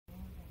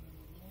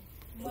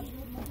Good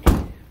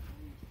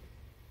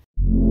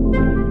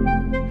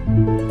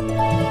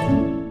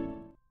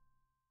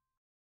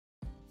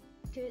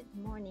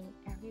morning,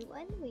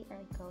 everyone. We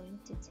are going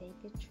to take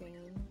a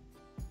train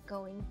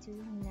going to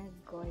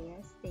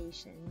Nagoya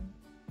Station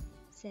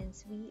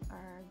since we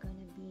are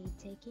gonna be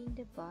taking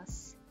the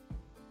bus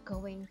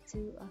going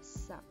to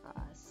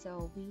Osaka.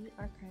 So we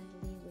are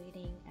currently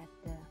waiting at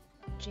the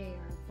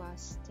JR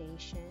bus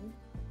station,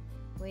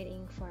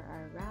 waiting for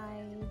our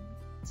ride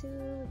to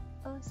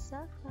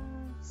Osaka.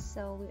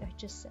 So we are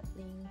just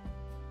settling,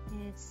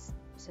 and it's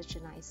such a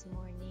nice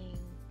morning.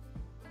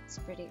 It's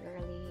pretty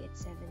early,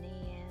 it's 7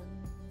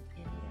 a.m.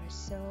 and we are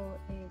so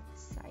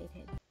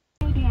excited.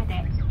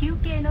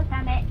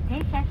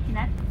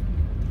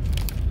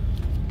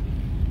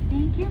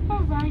 Thank you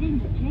for riding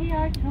the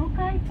JR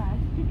Tokai bus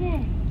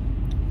today.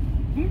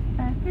 This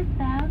bus is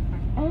bound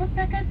for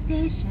Osaka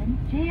Station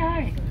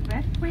JR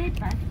Expressway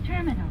Bus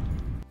Terminal.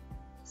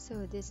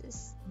 So this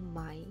is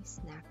my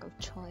snack of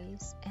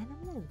choice,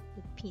 M&M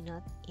with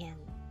peanut and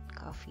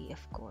coffee,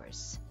 of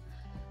course.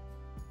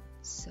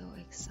 So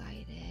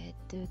excited,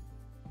 dude.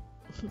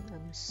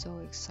 I'm so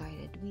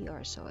excited. We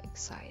are so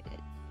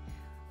excited.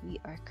 We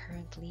are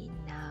currently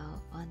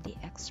now on the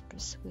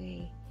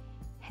expressway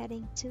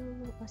heading to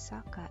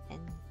Osaka,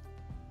 and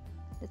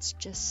let's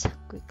just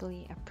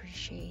quickly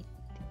appreciate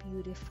the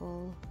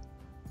beautiful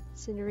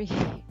scenery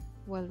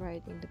while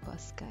riding the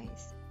bus,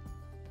 guys.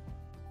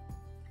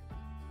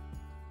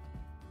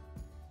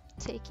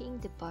 Taking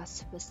the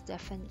bus was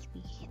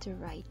definitely the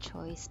right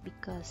choice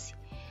because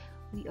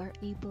we are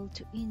able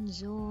to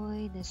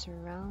enjoy the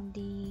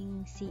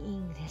surroundings,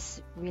 seeing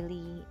these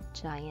really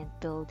giant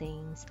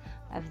buildings.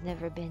 I've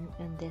never been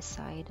on this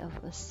side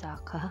of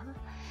Osaka,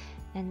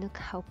 and look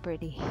how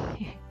pretty.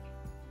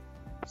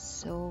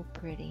 So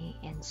pretty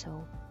and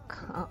so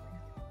calm.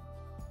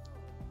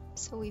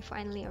 So we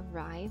finally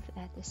arrived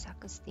at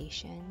Osaka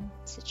Station.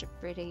 Such a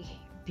pretty,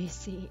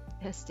 busy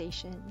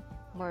station,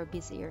 more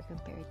busier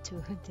compared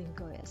to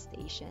Nagoya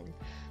Station.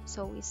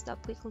 So we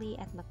stopped quickly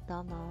at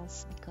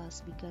McDonald's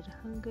because we got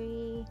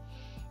hungry,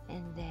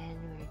 and then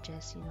we're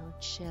just,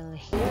 chilling.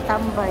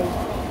 Tambay.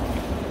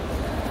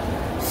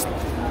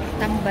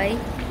 Tambay.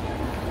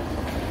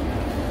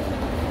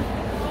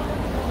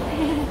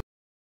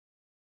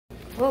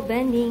 Oh,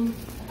 bending.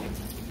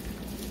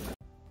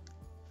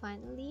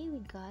 Finally, we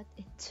got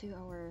into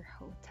our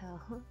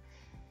hotel.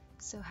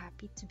 So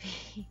happy to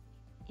be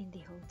in the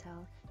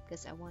hotel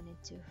because I wanted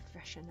to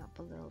freshen up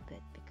a little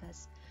bit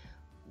because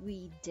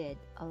we did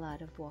a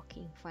lot of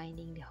walking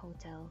finding the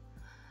hotel.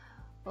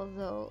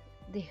 Although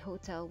the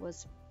hotel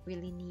was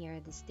really near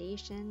the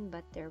station,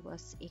 but there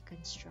was a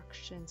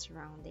construction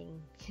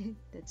surrounding.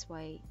 That's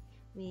why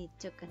we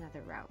took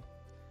another route.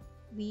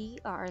 We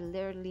are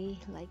literally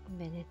like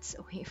minutes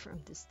away from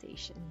the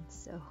station,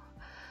 so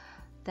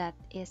that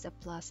is a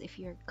plus. If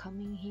you're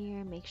coming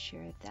here, make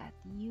sure that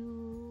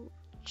you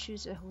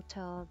choose a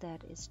hotel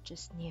that is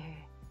just near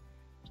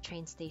the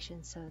train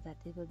station so that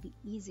it will be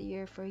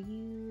easier for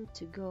you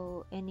to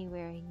go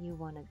anywhere you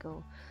want to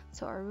go.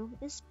 So our room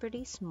is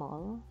pretty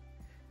small.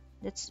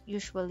 That's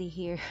usually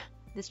here.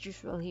 That's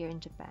usual here in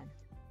Japan.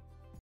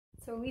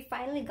 So we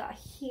finally got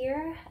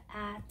here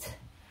at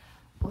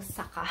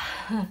Osaka.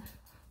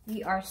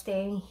 We are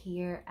staying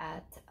here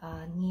at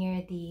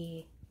near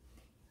the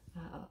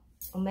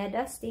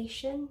Umeda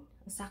Station,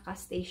 Osaka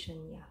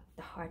Station, yeah,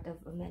 the heart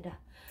of Umeda.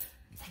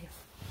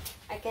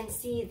 I can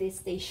see this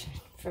station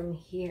from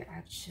here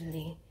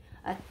actually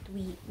at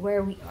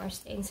where we are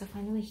staying. So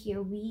finally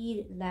here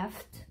we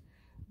left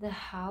the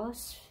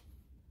house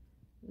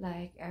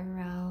like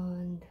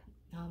around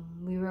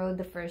we rode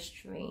the first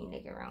train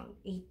like around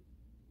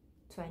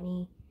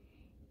 8:20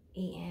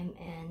 a.m.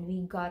 and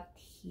we got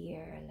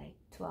here like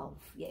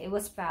 12. Yeah, it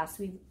was fast.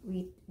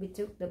 We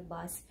took the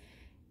bus.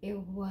 It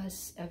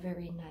was a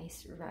very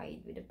nice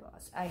ride with the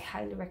bus. I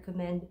highly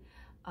recommend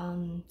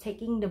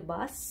taking the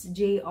bus,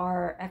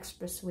 JR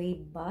Expressway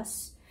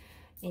bus,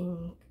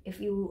 if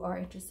you are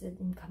interested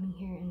in coming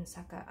here in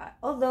Osaka.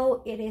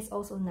 Although it is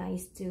also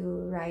nice to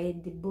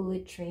ride the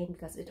bullet train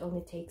because it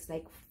only takes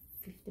like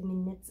 50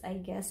 minutes, I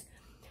guess,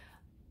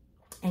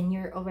 and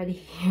you're already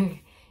here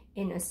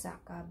in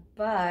Osaka.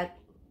 But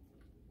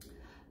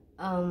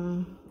I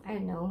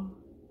don't know,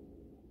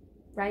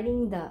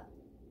 riding the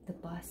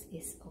bus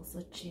is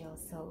also chill,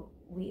 so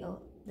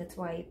that's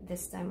why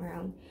this time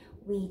around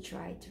we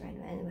tried to ride,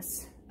 and it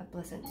was a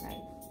pleasant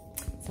ride.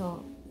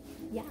 So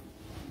yeah,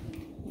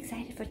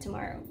 excited for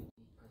tomorrow.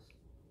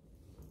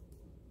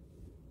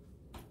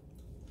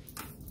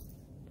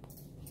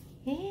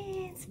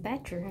 It's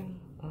bedroom.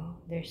 Oh,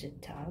 there's a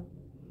tub.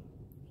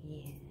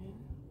 Yeah.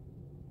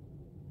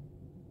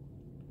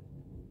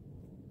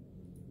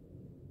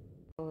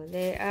 Oh,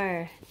 they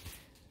are.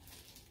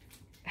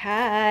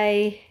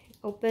 Hi.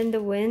 Open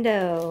the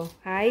window.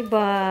 Hi,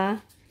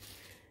 Ba.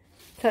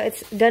 So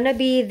it's gonna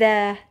be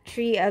the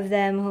three of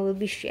them who will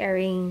be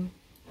sharing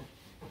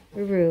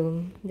a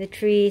room. The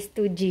three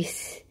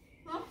stooges.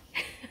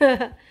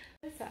 So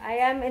I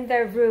am in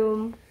their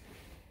room.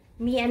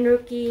 Me and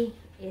Roki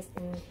is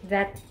in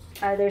that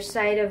other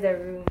side of the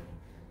room.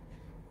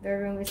 The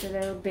room is a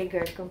little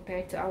bigger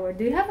compared to our.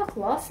 Do you have a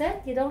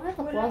closet? You don't have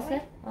a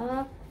closet?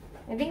 I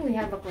think we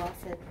have a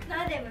closet. No,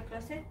 they have a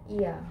closet?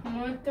 Yeah.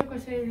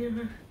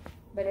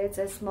 But it's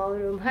a small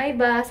room. Hi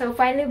ba! So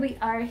finally we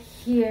are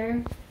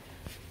here.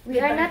 We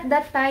are not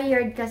that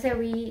tired kasi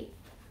we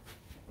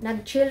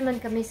nag-chill man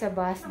kami sa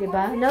bus, di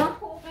ba? No?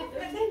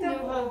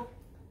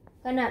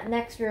 Kana,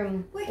 next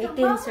room.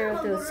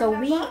 1802. So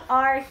we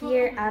are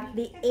here at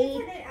the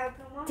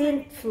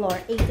 18th floor.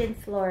 18th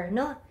floor.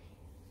 No?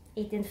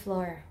 18th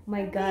floor.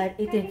 My God,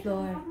 18th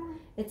floor.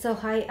 It's so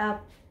high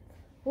up.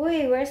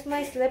 Uy, where's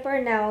my slipper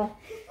now?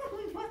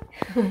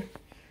 So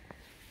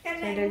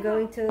they're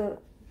going to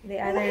the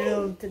other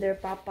room to their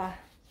papa.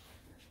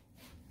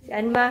 Si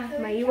Anma,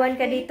 maiwan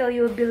ka dito.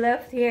 You will be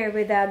left here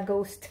with a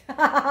ghost.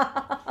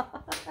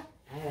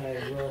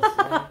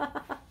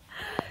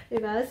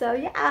 Diba? So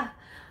yeah.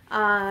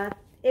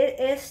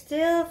 It is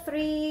still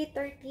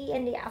 3:30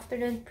 in the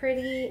afternoon,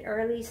 pretty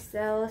early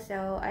still.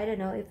 So I don't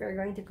know if we're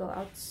going to go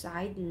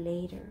outside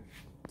later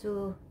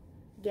to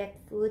get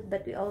food,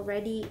 but we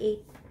already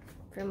ate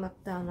from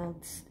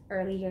McDonald's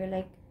earlier,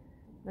 like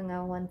mga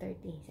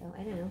 1:30. So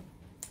I don't know.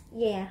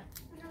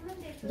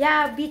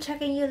 Yeah, be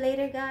checking you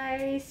later,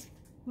 guys.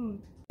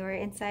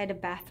 We're inside the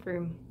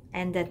bathroom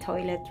and the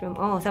toilet room.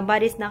 Oh,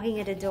 somebody's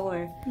knocking at the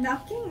door.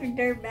 Knocking or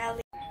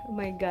doorbell? Oh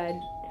my God.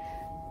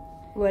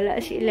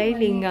 Wala sila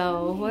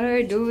lingaw. What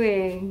are you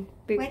doing?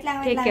 Wait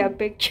lang. Take a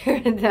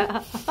picture na.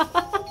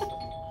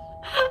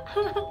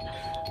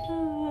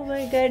 Oh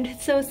my God,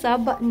 it's so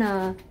saba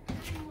na.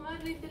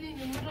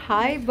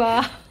 Hi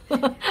ba?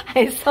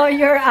 I saw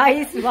your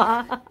eyes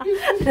ba?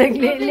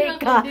 Naglili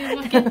ka.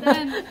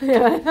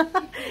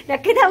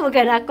 Nakita mo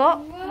ka na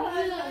ako?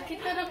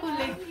 Kita na ko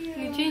like,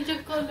 change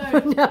of color.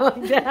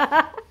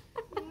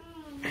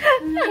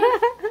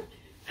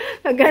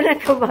 Magana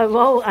ka ba?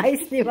 Wow,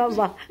 eyes ni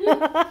Baba.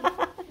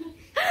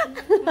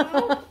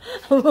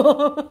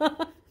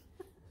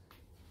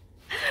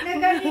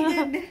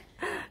 Nagaligid.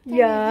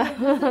 Yeah.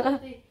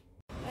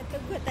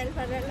 Matug hotel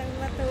para lang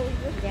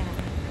matulog. Yeah.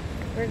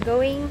 We're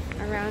going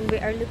around. We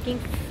are looking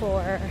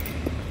for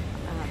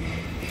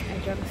a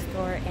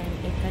drugstore and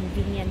a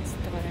convenience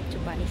store to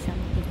buy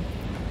something,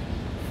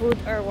 food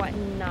or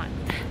whatnot.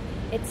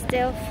 It's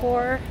still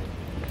 4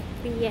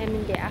 p.m.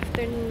 in the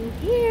afternoon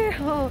here.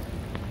 Oh,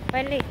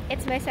 finally,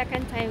 it's my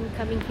second time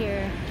coming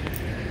here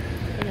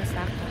in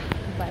Osaka,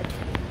 but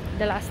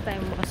the last time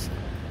was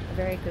a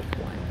very good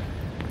one.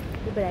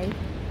 Goodbye.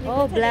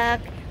 Oh, black.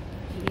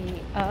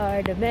 We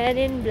are the men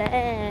in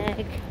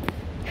black.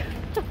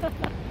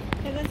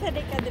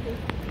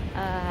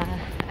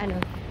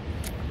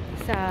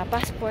 Sa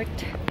passport.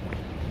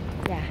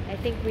 Yeah, I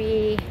think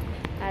we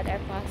had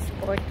our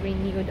passport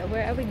renewed.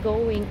 Where are we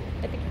going?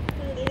 I think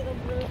Little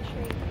road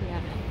trip.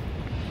 yeah.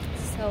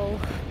 So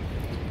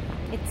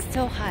it's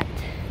so hot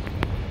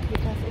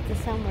because it's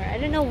a summer. I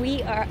don't know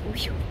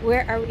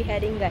where are we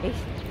heading, guys?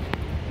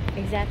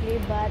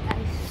 Exactly, but I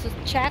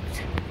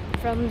checked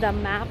from the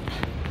map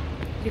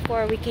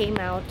before we came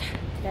out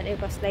that it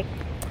was like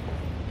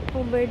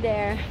over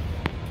there.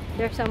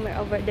 There's somewhere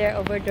over there,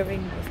 over the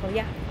rainbow. So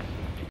yeah,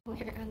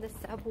 we're on the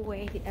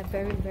subway. A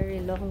very, very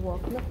long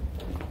walk. No,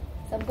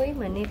 subway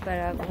man eh,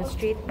 para on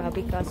street ba,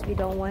 because we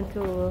don't want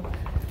to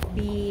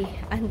be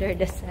under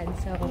the sun.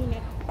 So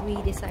we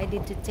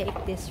decided to take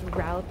this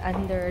route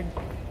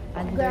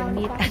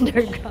underground.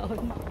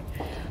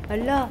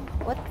 Hala,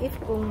 what if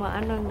kung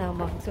maano na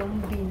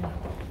mag-zombie na?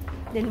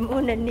 Then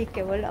muna ni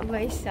kay wala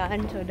may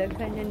sun, so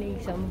daghan na ni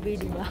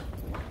zombie, di ba?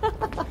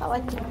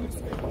 What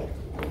chance?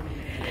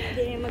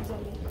 Hindi na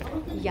mag-zombie.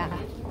 Yeah.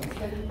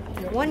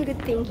 One good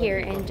thing here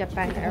in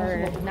Japan,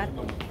 or not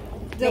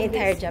the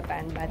entire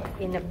Japan, but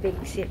in a big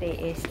city,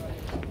 is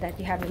that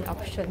you have an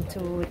option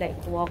to like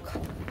walk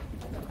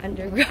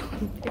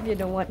underground if you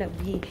don't want to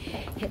be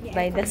hit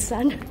by the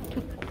sun.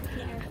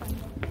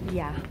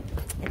 Yeah,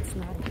 it's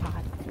not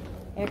hot.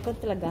 Aircon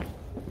talaga,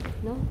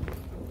 no?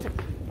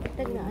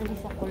 Tagaan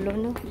sa kulon,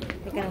 no?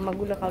 Hindi ka na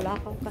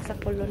magulakaw-lakaw ka sa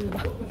kulon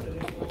ba?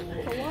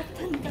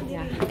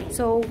 Yeah.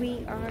 So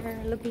we are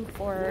looking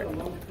for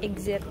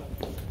exit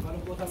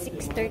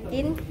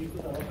 613.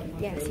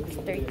 Yeah,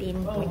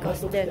 613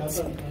 because that's,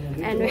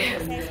 and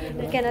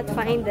we cannot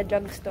find the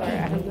drugstore.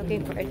 I'm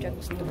looking for a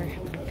drugstore.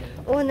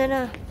 Oh,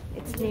 Nana,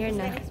 it's near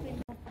na.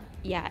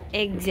 Yeah,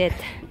 exit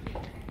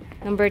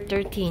number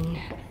 13.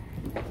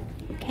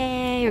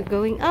 Okay, we're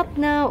going up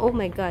now. Oh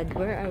my God,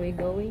 where are we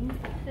going?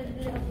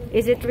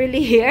 Is it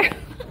really here?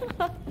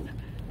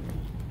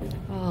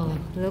 Oh,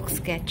 looks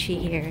sketchy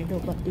here.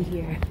 Nobody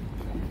here.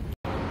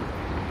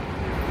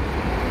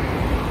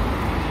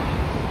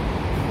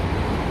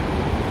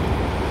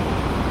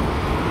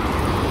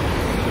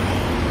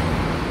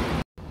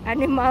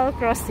 Animal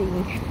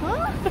Crossing.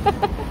 Huh?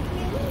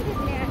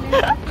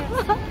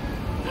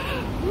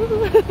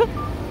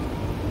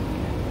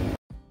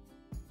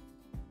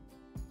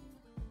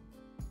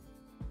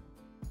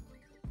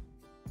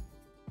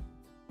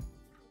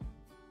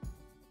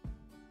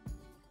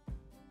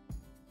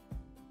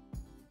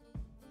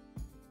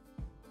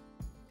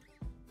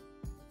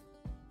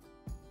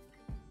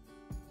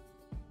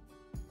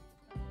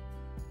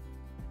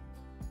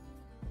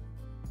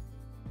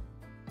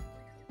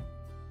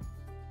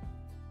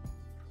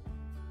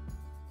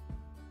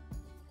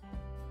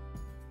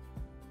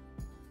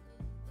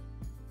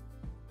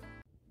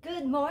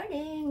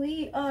 morning.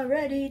 We are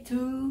ready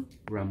to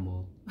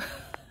rumble.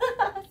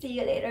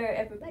 See you later,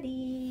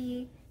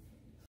 everybody.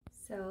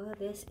 So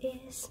this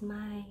is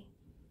my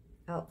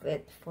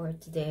outfit for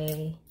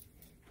today.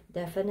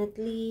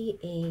 Definitely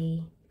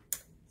a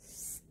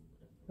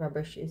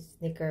rubber shoe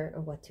sneaker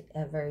or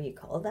whatever you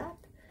call that.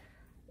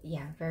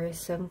 Yeah, very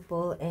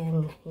simple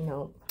and, you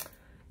know,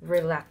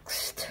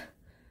 relaxed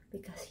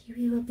because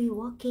we will be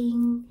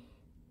walking.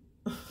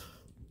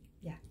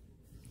 Yeah.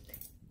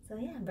 So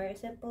yeah, very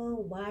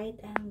simple, white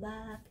and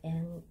black,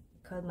 and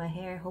curl my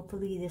hair.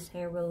 Hopefully this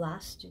hair will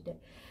last the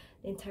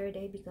entire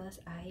day because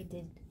I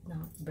did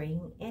not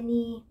bring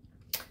any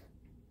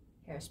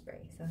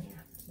hairspray. So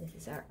yeah, this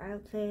is our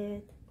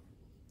outfit.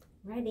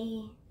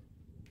 Ready.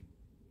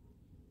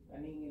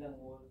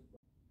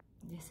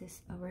 This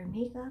is our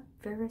makeup.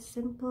 Very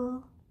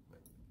simple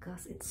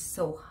because it's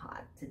so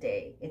hot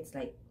today. It's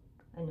like,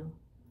 I know,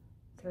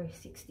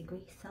 36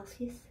 degrees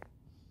Celsius.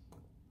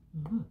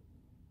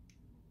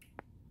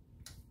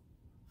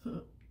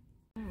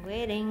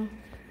 Waiting.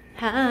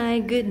 Hi,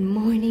 good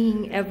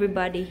morning,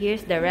 everybody.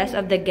 Here's the rest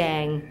of the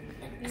gang.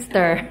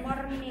 Stir.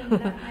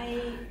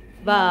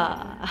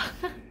 Ba.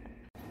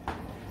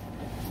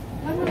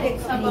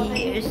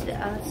 Here's the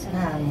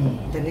outside.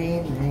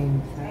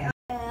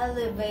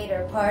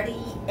 Elevator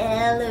party,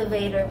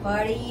 elevator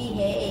party.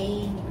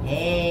 Hey,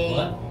 hey,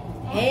 What?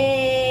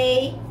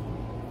 hey,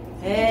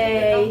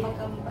 hey.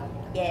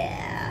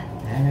 Yeah.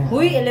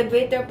 Huy,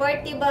 elevator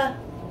party ba?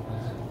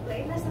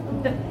 Lain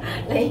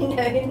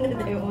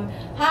na yun.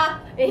 Ha?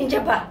 Inja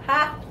ba?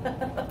 Ha?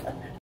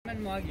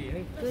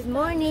 Good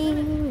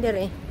morning,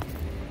 dere.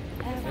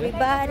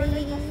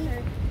 Everybody,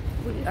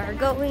 we are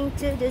going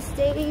to the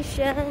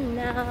station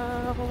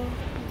now.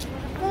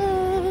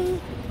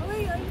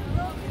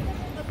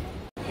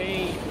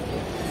 Hey.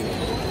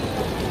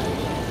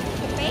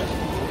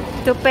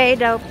 To pay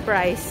the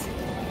price.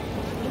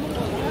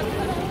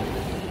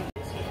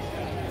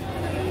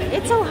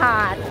 It's so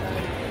hot.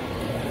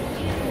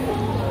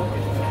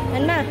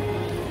 Anma,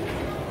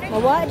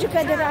 mawa jud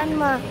ka dira,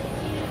 Anma.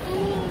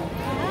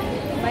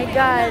 My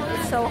God,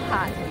 it's so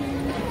hot.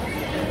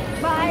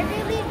 But I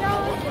really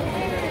don't.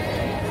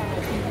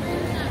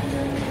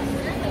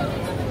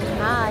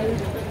 Hi.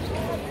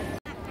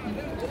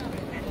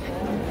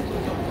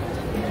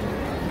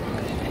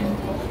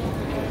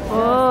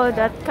 Oh,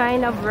 that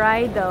kind of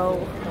ride though.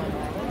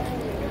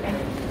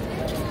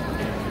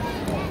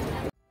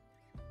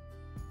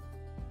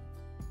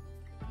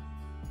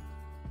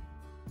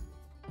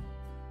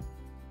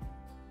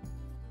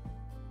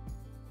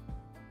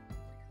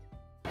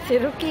 Si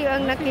Roki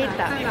ang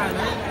nakita.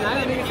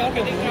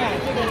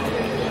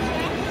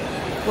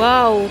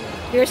 Wow,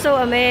 you're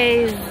so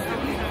amazed.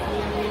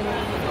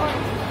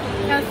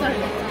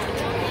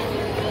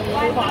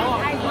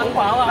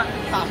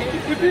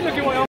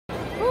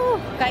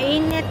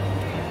 Kainit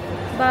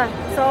ba?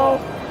 So,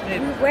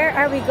 where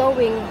are we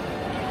going?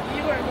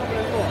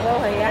 Oh,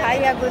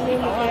 haya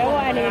gunin mo kayo.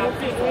 Ano yung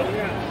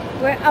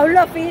where?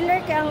 Aula, feeler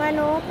kaya ang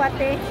ano,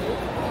 pati.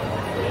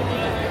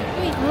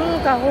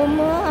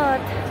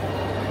 Kahumot.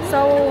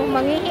 So,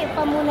 mangihi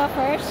pa muna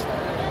first.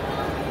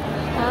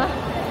 Ha?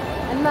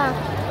 Anma?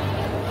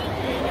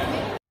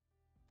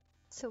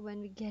 So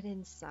when we get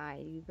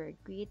inside, we were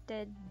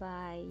greeted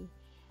by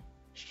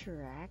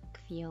Shrek,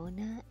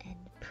 Fiona,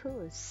 and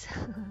Puss.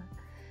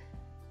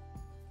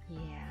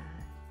 Yeah,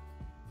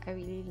 I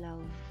really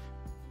love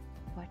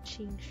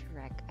watching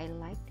Shrek. I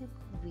like the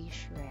movie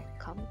Shrek.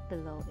 Comment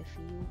below if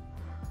you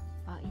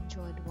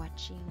enjoyed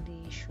watching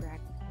the Shrek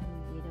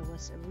movie. That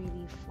was a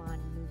really fun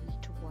movie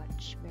to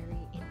watch,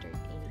 very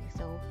entertaining.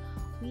 So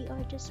we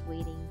are just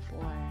waiting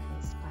for the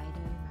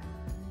Spider-Man.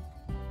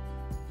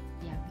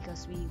 Yeah,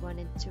 because we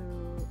wanted to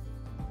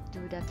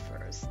do that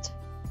first.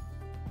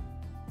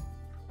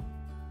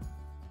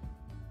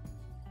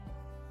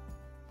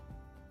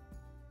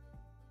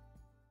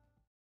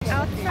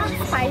 Out from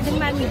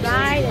Spider-Man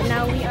ride, and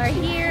now we are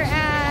here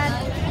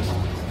at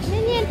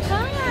Minion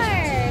Park.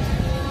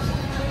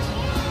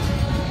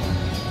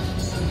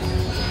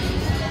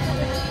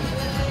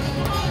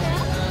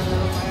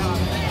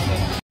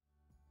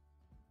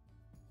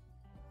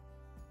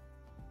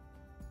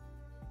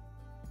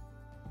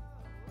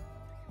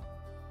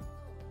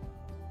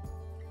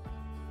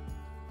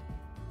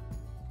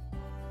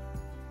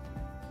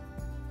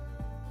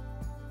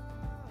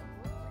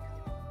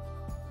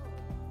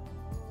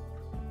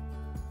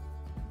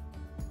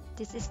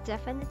 This is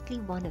definitely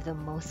one of the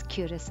most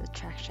cutest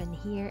attraction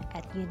here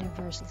at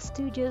Universal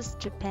Studios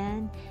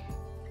Japan.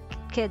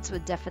 Kids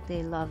would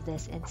definitely love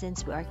this, and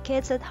since we are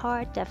kids at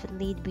heart,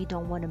 definitely we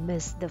don't want to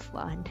miss the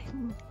fun.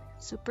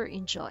 Super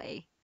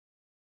enjoy.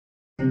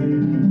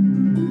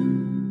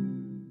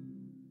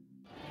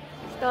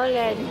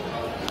 Stolen.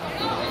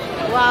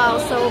 Wow,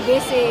 so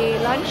busy.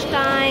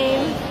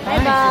 Lunchtime.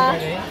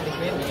 Bye-bye.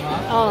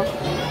 Oh.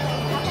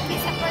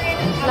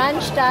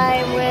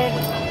 Lunchtime with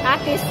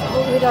Aki's.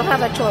 We don't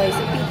have a choice.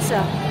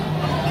 Pizza.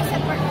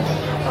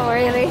 Oh,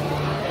 really?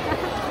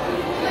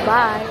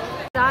 Bye.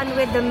 Done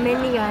with the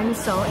minions,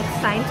 so it's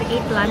time to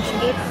eat lunch.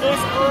 It is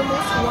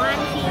almost 1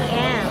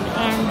 p.m.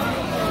 and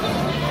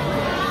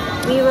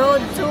we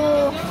rode 2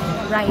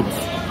 rides.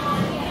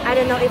 I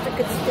don't know if we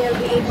could still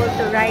be able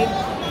to ride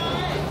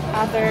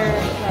other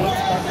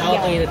rides, but How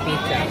to yeah. eat a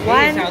pizza.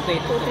 1, How to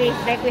eat 2, 3.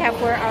 Like we have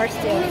 4 hours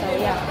still,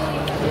 so yeah.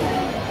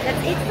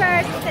 Let's eat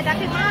first.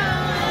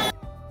 Itadakimasu!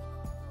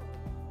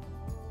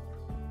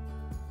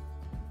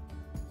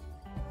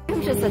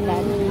 I'm just a dad.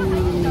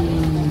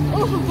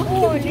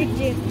 Oh,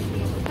 legit.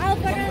 Oh,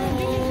 parang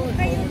binili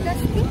kayo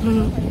plastic.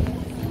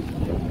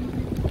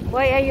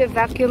 Why are you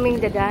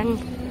vacuuming the dan?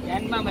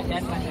 Yan mama,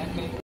 yan.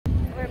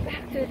 We're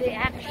back to the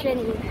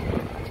action.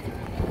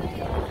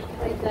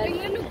 My God.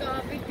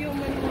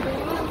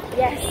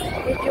 Yes,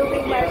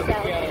 videoing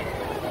Marcel.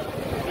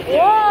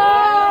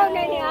 Wow!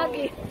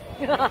 Naniyagi.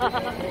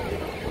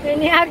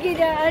 Naniyagi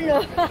na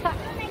ano.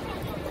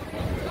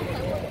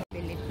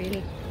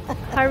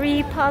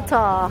 Harry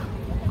Potter.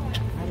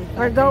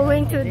 We're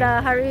going to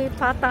the Harry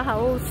Potter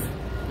house.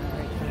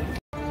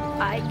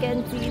 I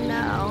can see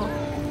now.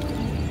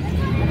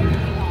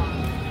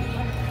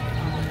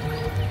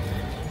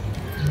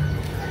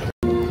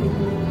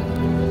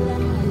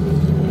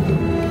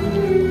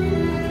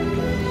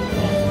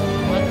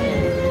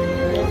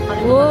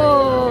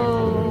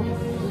 Whoa!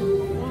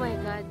 Oh my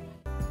God.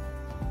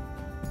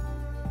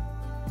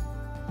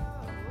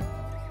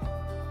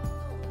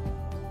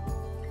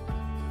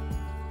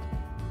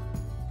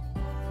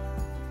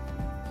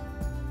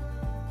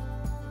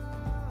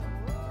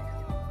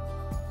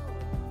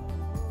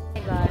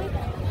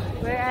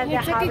 We're at the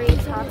Harry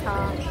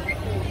Potter.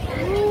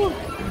 Ooh.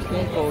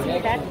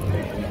 See that?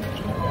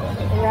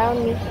 Around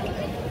me.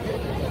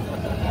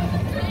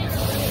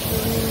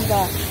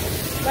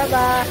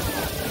 Bye-bye.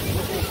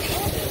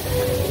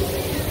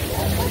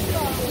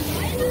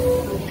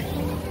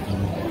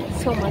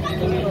 So much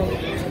people.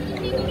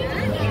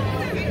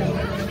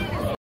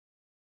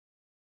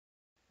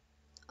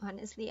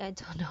 Honestly, I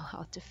don't know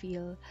how to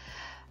feel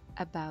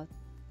about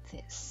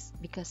this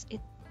because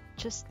it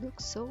just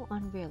looks so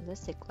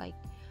unrealistic. Like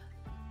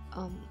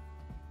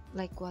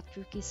what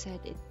Roki said,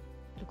 it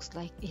looks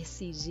like a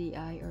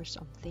CGI or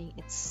something.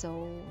 It's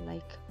so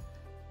like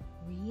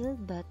real,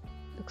 but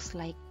looks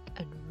like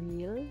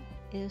unreal.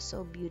 It is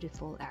so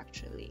beautiful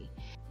actually.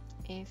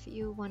 If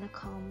you wanna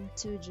come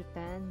to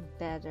Japan,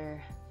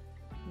 better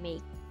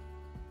make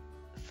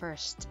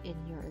first in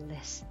your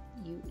list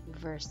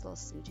Universal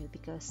Studio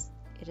because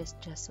it is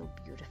just so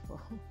beautiful.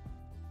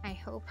 I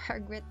hope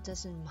Hagrid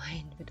doesn't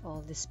mind with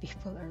all these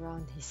people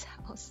around his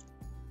house.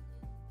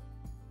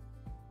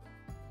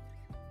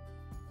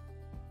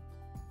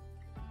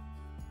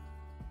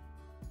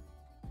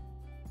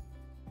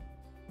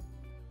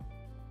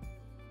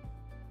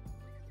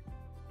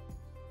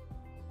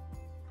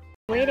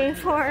 Waiting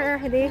for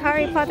the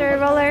Harry Potter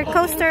roller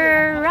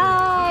coaster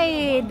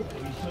ride.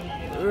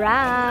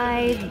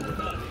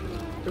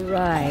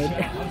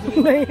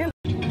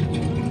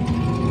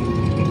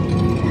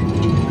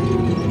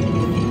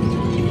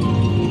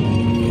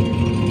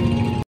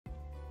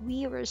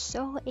 We were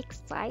so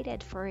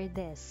excited for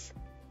this.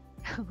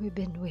 We've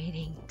been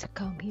waiting to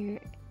come here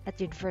at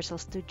Universal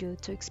Studio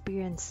to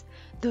experience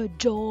the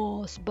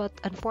Jaws, but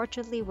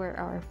unfortunately we're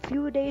a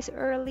few days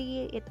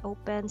early. It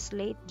opens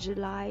late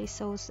July,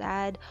 so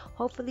sad.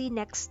 Hopefully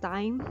next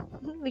time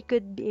we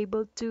could be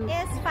able to.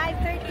 It's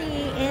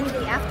 5:30 in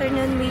the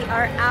afternoon. We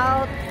are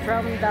out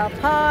from the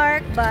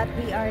park, but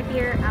we are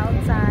here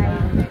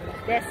outside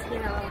this,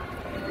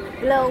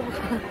 globe,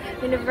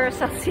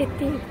 Universal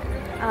City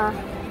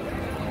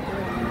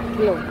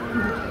globe.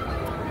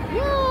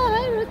 Yeah,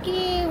 hi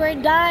Roki. We're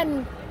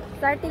done.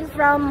 Starting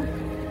from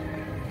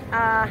 9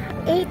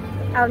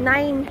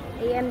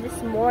 a.m. this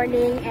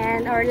morning,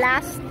 and our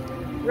last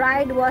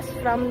ride was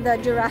from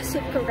the Jurassic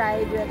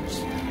ride, which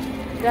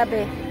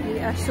grabe, we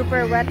are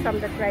super wet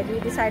from that ride. We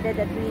decided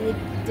that we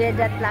did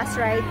that last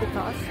ride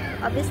because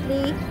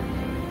obviously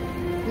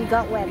we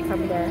got wet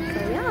from there.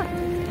 So yeah,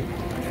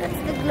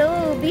 that's the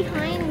globe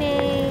behind me.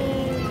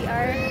 We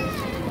are,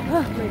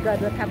 oh my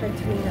God, what happened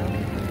to me now?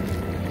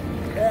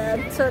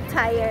 I'm so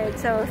tired.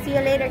 So see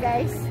you later,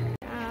 guys.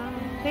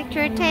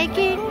 Picture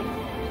taking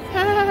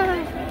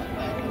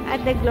at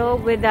the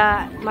globe with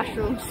the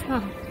mushrooms.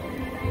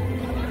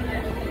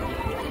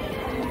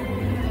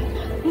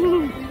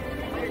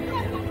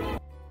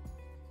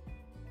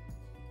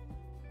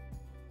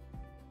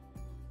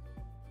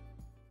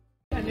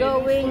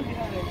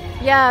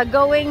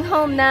 Going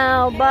home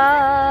now.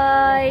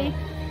 Bye.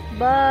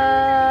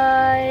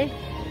 Bye.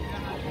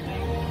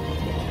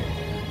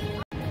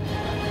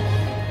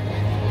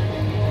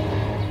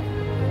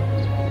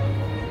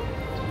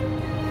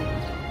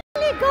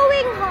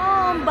 Going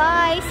home.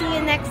 Bye. See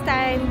you next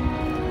time.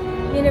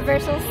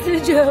 Universal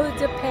Studio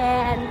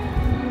Japan.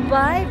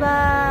 Bye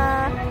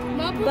bye.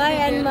 Bye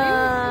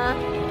Anma.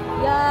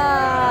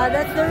 Yeah,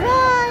 that's the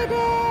ride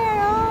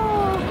there.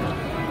 Oh.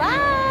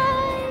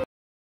 Bye.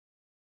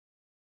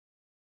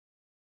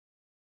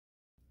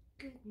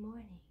 Good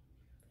morning.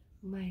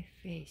 My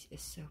face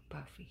is so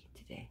puffy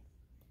today,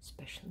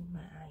 especially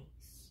my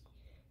eyes.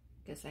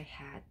 because I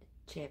had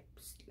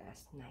chips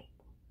last night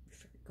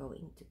before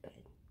going to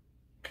bed.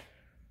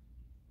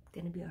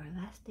 Gonna be our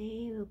last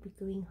day. We'll be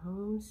going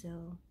home,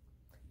 so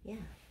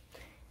yeah,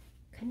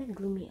 kind of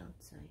gloomy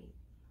outside.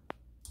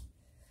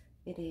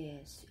 It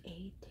is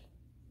 8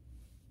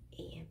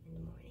 a.m. in the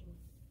morning.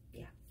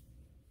 Yeah,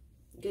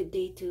 good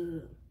day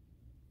to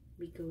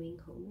be going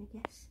home, I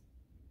guess,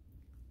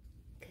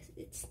 because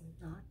it's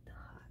not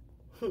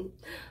hot.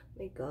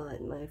 My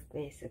god, my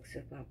face looks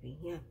so puffy.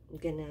 Yeah, I'm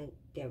gonna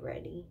get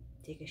ready,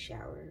 take a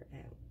shower,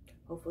 and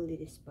hopefully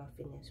this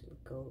puffiness will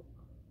go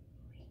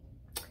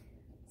away.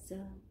 So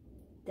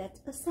that's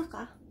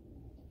Osaka.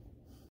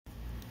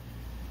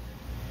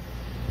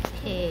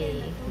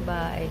 Hey,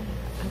 bye.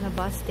 On a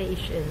bus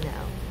station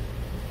now.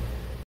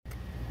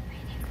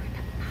 Waiting for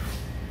the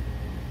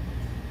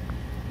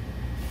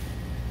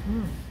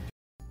bus.